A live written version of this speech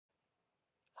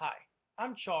Hi,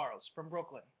 I'm Charles from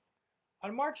Brooklyn.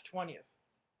 On March 20th,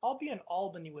 I'll be in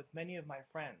Albany with many of my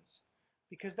friends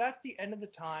because that's the end of the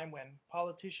time when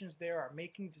politicians there are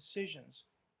making decisions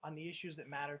on the issues that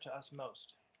matter to us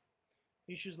most.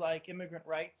 Issues like immigrant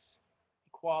rights,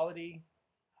 equality,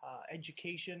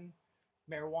 education,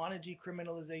 marijuana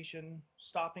decriminalization,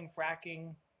 stopping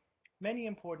fracking, many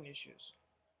important issues.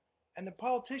 And the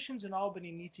politicians in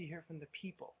Albany need to hear from the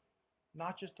people,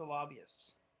 not just the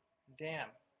lobbyists. Damn,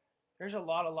 there's a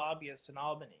lot of lobbyists in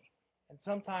Albany, and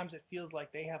sometimes it feels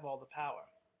like they have all the power.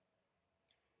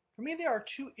 For me, there are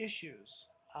two issues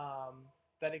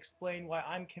that explain why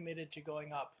I'm committed to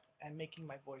going up and making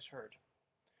my voice heard.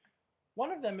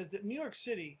 One of them is that New York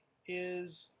City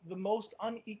is the most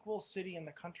unequal city in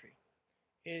the country.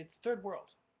 It's third world,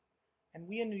 and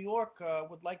we in New York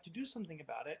would like to do something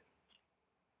about it.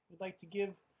 We'd like to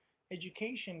give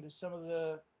education to some of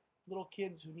the little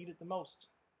kids who need it the most.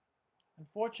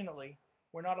 Unfortunately,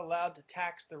 we're not allowed to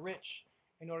tax the rich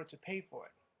in order to pay for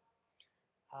it.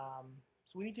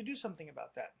 So we need to do something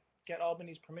about that. Get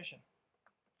Albany's permission.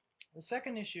 The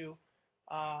second issue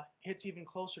hits even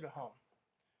closer to home.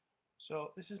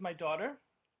 So this is my daughter.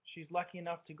 She's lucky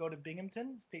enough to go to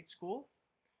Binghamton State School.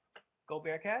 Go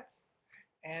Bearcats!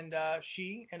 And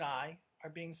she and I are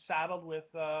being saddled with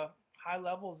high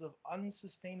levels of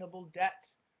unsustainable debt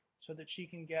so that she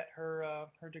can get her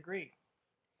degree.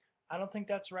 I don't think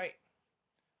that's right.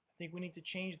 I think we need to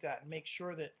change that and make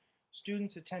sure that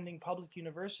students attending public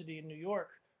university in New York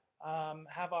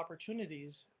have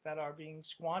opportunities that are being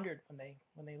squandered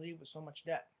when they leave with so much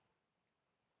debt.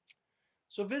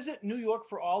 So visit New York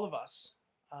for All of Us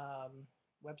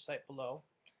website below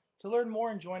to learn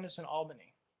more and join us in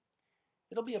Albany.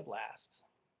 It'll be a blast.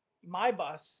 My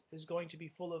bus is going to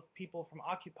be full of people from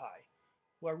Occupy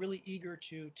who are really eager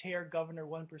to tear Governor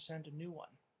 1% a new one.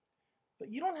 But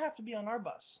you don't have to be on our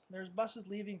bus. There's buses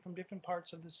leaving from different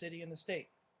parts of the city and the state.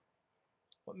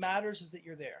 What matters is that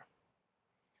you're there.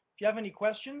 If you have any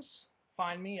questions,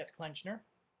 find me at Klenchner.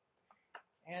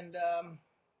 And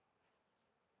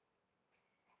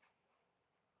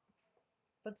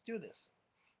let's do this.